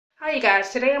Hey guys,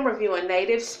 today I'm reviewing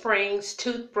Native Springs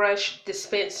Toothbrush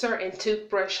Dispenser and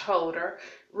Toothbrush Holder.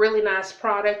 Really nice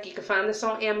product. You can find this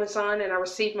on Amazon, and I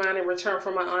received mine in return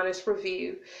for my honest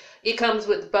review. It comes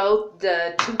with both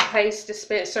the toothpaste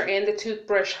dispenser and the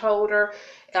toothbrush holder.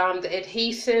 The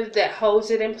adhesive that holds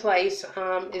it in place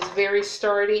is very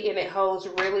sturdy, and it holds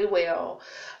really well.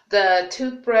 The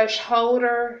toothbrush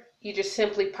holder, you just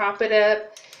simply pop it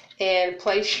up and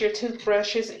place your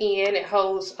toothbrushes in. It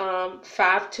holds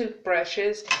 5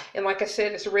 toothbrushes, and like I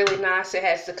said, it's really nice. It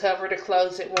has the cover to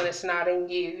close it when it's not in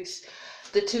use.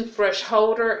 The toothbrush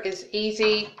holder is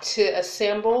easy to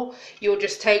assemble. You'll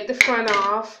just take the front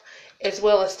off, as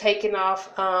well as taking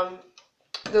off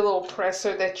the little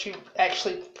presser that you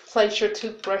actually place your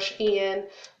toothbrush in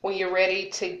when you're ready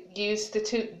to use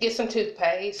get some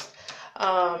toothpaste.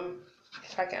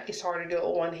 It's hard to do it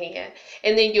with one hand.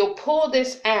 And then you'll pull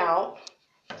this out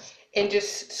and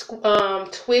just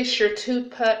twist your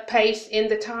toothpaste in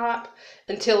the top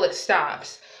until it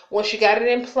stops. Once you got it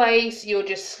in place, you'll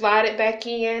just slide it back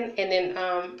in and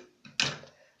then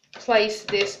place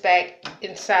this back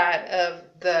inside of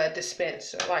the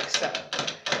dispenser like so.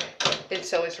 And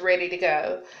so it's ready to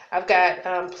go. I've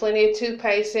got plenty of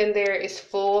toothpaste in there. It's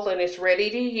full and it's ready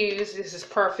to use. This is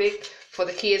perfect for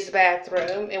the kids'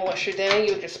 bathroom. And once you're done,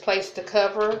 you'll just place the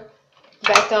cover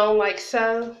back on like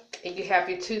so, and you have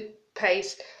your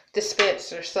toothpaste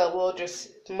dispenser. So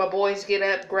my boys get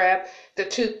up, grab the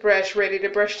toothbrush, ready to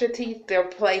brush their teeth. They'll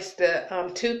place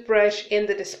the toothbrush in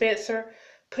the dispenser,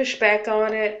 push back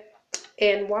on it,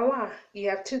 and voila, you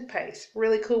have toothpaste.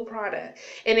 Really cool product.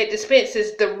 And it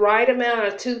dispenses the right amount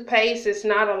of toothpaste. It's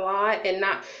not a lot and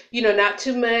not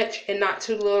too much and not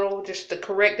too little, just the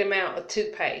correct amount of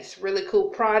toothpaste. Really cool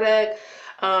product.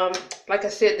 Like I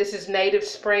said, this is Native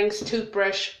Springs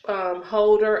toothbrush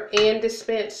holder and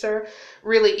dispenser.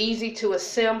 Really easy to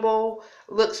assemble.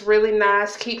 Looks really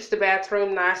nice. Keeps the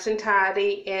bathroom nice and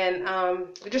tidy. And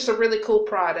just a really cool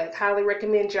product. Highly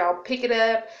recommend y'all pick it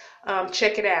up.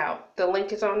 Check it out. The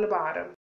link is on the bottom.